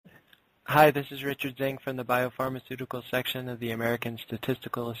Hi, this is Richard Zing from the Biopharmaceutical section of the American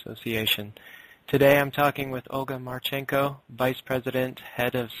Statistical Association. Today I'm talking with Olga Marchenko, Vice President,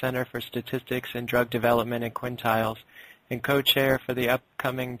 Head of Center for Statistics and Drug Development at Quintiles, and co-chair for the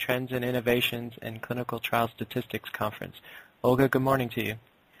upcoming Trends and Innovations in Clinical Trial Statistics Conference. Olga, good morning to you.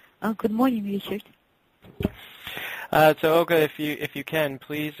 Good morning, Richard. So Olga, if you can,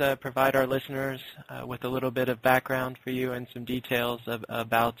 please provide our listeners with a little bit of background for you and some details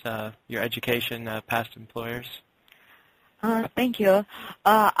about your education, past employers. Thank you.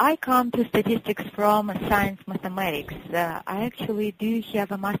 I come to statistics from science mathematics. I actually do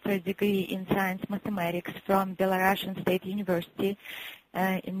have a master's degree in science mathematics from Belarusian State University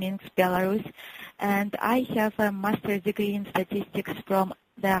in Minsk, Belarus, and I have a master's degree in statistics from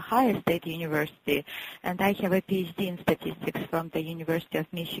the Ohio State University, and I have a PhD in statistics from the University of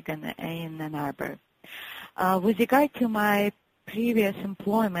Michigan in Ann Arbor. With regard to my previous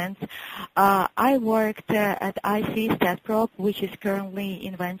employment, I worked at IC StatProp, which is currently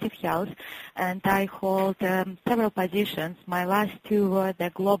Inventive Health, and I hold several positions. My last two were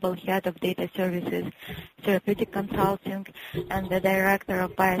the Global Head of Data Services, Therapeutic Consulting, and the Director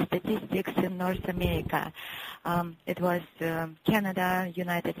of Biostatistics in North America. It was Canada,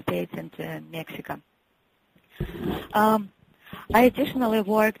 United States, and Mexico. I additionally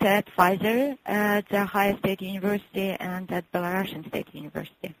worked at Pfizer, at the Ohio State University, and at Belarusian State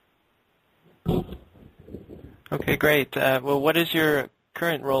University. Okay, great. Well, what is your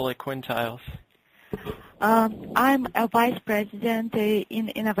current role at Quintiles? I'm a Vice President in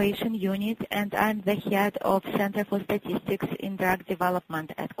Innovation Unit, and I'm the Head of Center for Statistics in Drug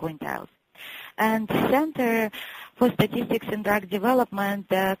Development at Quintiles. And Center for Statistics and Drug Development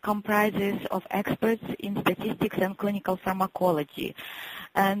comprises of experts in statistics and clinical pharmacology.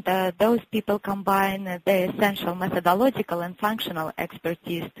 And those people combine the essential methodological and functional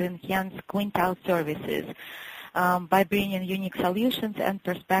expertise to enhance Quintiles services by bringing unique solutions and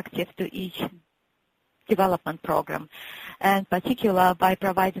perspective to each development program, and particular by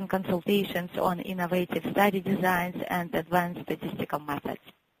providing consultations on innovative study designs and advanced statistical methods.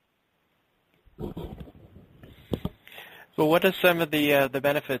 Well, what are some of the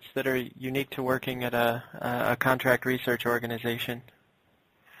benefits that are unique to working at a contract research organization?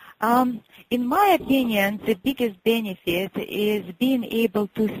 In my opinion, the biggest benefit is being able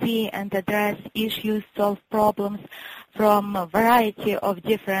to see and address issues, solve problems from a variety of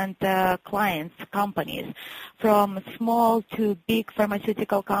different clients, companies, from small to big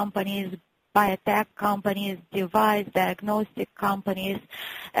pharmaceutical companies, biotech companies, device diagnostic companies,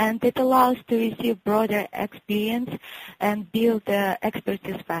 and it allows to receive broader experience and build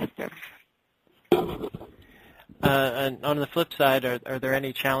expertise faster. And on the flip side, are there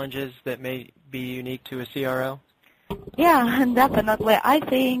any challenges that may be unique to a CRO? Yeah, definitely. I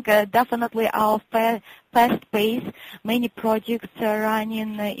think definitely our fast pace, many projects are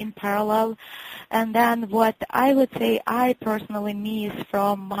running in parallel. And then what I would say I personally miss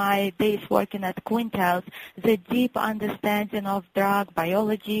from my days working at Quintiles, the deep understanding of drug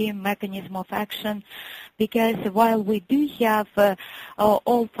biology, mechanism of action, because while we do have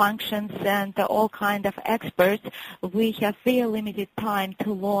all functions and all kind of experts, we have very limited time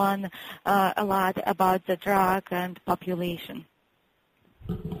to learn a lot about the drug and population.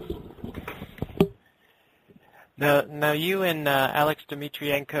 Now you and Alex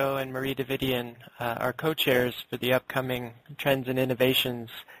Dmitrienko and Marie Davidian are co-chairs for the upcoming Trends and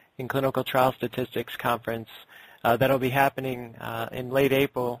Innovations in Clinical Trial Statistics Conference that'll be happening in late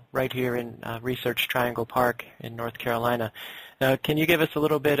April right here in Research Triangle Park in North Carolina. Now, can you give us a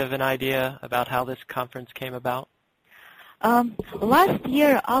little bit of an idea about how this conference came about? Last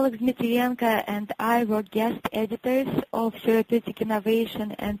year, Alex Dmitrienko and I were guest editors of Therapeutic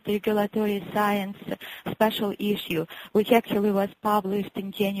Innovation and Regulatory Science special issue, which actually was published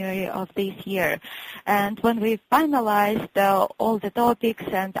in January of this year. And when we finalized all the topics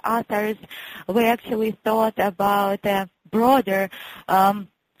and authors, we actually thought about a broader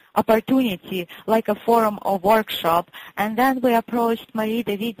opportunity, like a forum or workshop. And then we approached Marie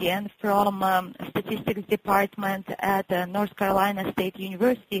Davidian from Statistics Department at North Carolina State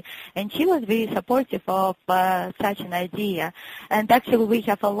University, and she was very supportive of such an idea. And actually we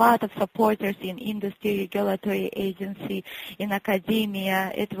have a lot of supporters in industry, regulatory agency, in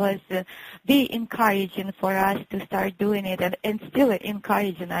academia. It was very encouraging for us to start doing it, and still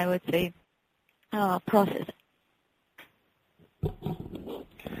encouraging, I would say, process.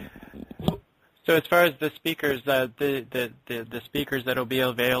 So as far as the speakers, the speakers that will be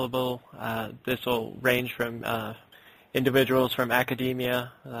available, this will range from individuals from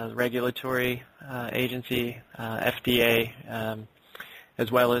academia, regulatory agency, FDA, as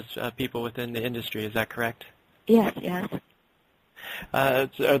well as people within the industry. Is that correct? Yes, yes.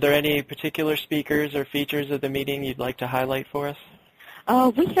 Are there any particular speakers or features of the meeting you'd like to highlight for us?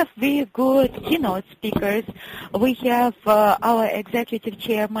 We have very good keynote speakers. We have our executive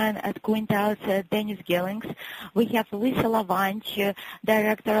chairman at Quintiles, Dennis Gellings. We have Lisa Lavanch,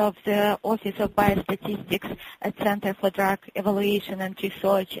 director of the Office of Biostatistics at Center for Drug Evaluation and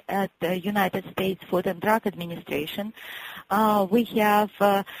Research at the United States Food and Drug Administration. We have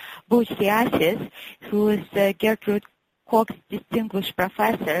Butch Siasis, who is Gertrude Cox Distinguished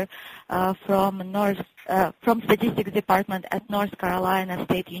Professor from Statistics Department at North Carolina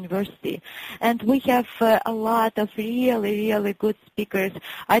State University. And we have a lot of really, really good speakers.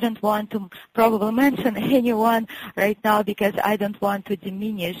 I don't want to probably mention anyone right now because I don't want to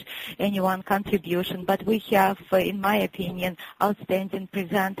diminish anyone's contribution, but we have, in my opinion, outstanding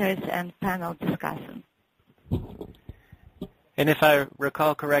presenters and panel discussion. And if I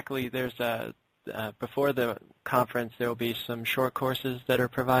recall correctly, there's before the conference, there will be some short courses that are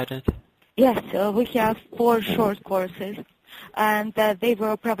provided? Yes, we have 4 short courses, and they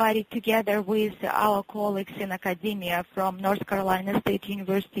were provided together with our colleagues in academia from North Carolina State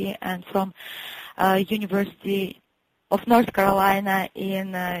University and from University of North Carolina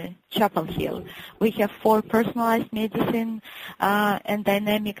in Chapel Hill. We have 4 personalized medicine and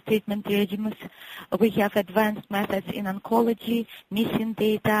dynamic treatment regimens. We have advanced methods in oncology, missing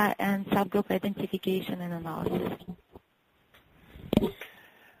data, and subgroup identification and analysis.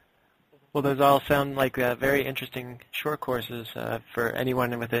 Well, those all sound like very interesting short courses for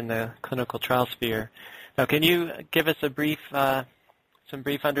anyone within the clinical trial sphere. Now, can you give us a some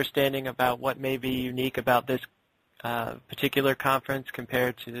brief understanding about what may be unique about this particular conference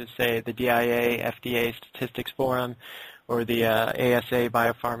compared to, say, the DIA FDA Statistics Forum or the ASA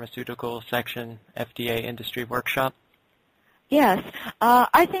Biopharmaceutical Section FDA Industry Workshop? Yes,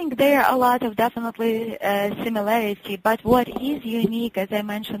 I think there are a lot of definitely similarity, but what is unique, as I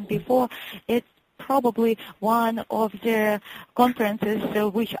mentioned before, it's probably one of the conferences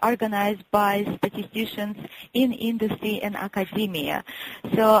which are organized by statisticians in industry and academia.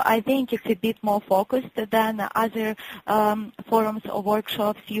 So I think it's a bit more focused than other forums or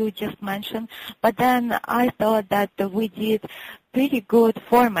workshops you just mentioned. But then I thought that we did pretty good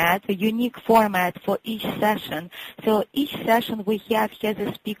format, a unique format for each session. So each session we have has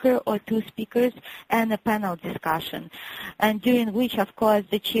a speaker or 2 speakers and a panel discussion, and during which, of course,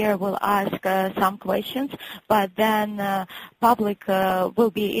 the chair will ask some questions, but then public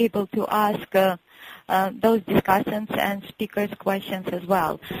will be able to ask those discussants and speakers questions as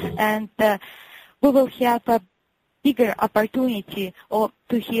well. And we will have a bigger opportunity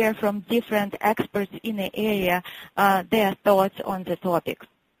to hear from different experts in the area their thoughts on the topic.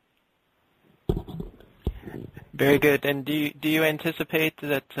 Very good. And do you anticipate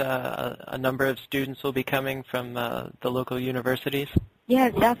that a number of students will be coming from the local universities?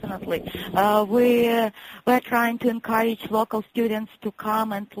 Yes, definitely. We're trying to encourage local students to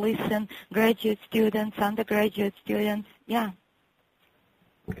come and listen, graduate students, undergraduate students, yeah.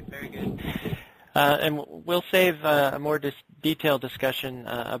 Okay, very good. And we'll save a more detailed discussion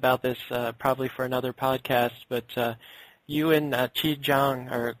about this probably for another podcast, but you and Qi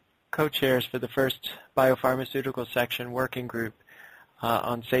Zhang are co-chairs for the first biopharmaceutical section working group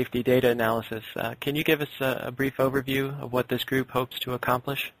on safety data analysis. Can you give us a brief overview of what this group hopes to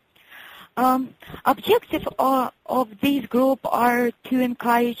accomplish? Objectives of this group are to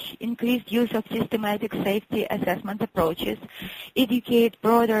encourage increased use of systematic safety assessment approaches, educate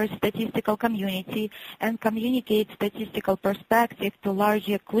broader statistical community, and communicate statistical perspective to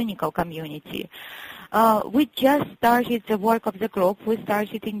larger clinical community. We just started the work of the group. We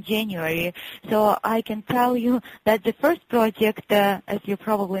started in January, so I can tell you that the first project, as you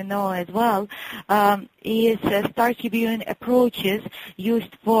probably know as well, is start reviewing approaches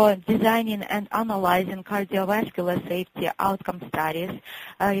used for designing and analyzing cardiovascular safety outcome studies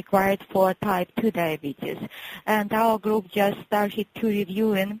required for type 2 diabetes. And our group just started to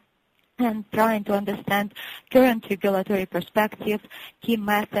reviewing and trying to understand current regulatory perspective, key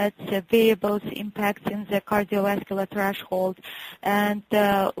methods, variables impacting the cardiovascular threshold, and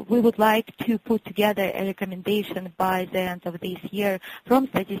we would like to put together a recommendation by the end of this year from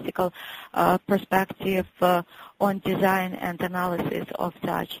statistical perspective on design and analysis of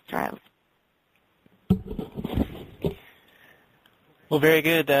such trials. Well, very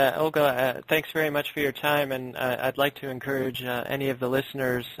good. Olga, thanks very much for your time, and I'd like to encourage any of the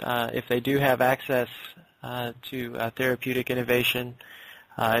listeners, if they do have access to therapeutic innovation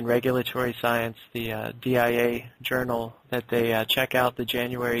and regulatory science, the DIA journal, that they check out the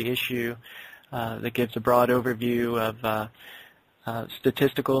January issue that gives a broad overview of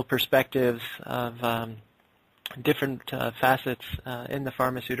statistical perspectives of different facets in the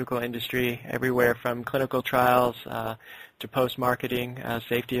pharmaceutical industry, everywhere from clinical trials to post-marketing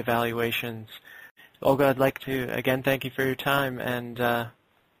safety evaluations. Olga, I'd like to again thank you for your time and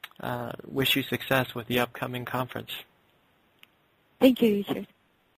wish you success with the upcoming conference. Thank you, Richard.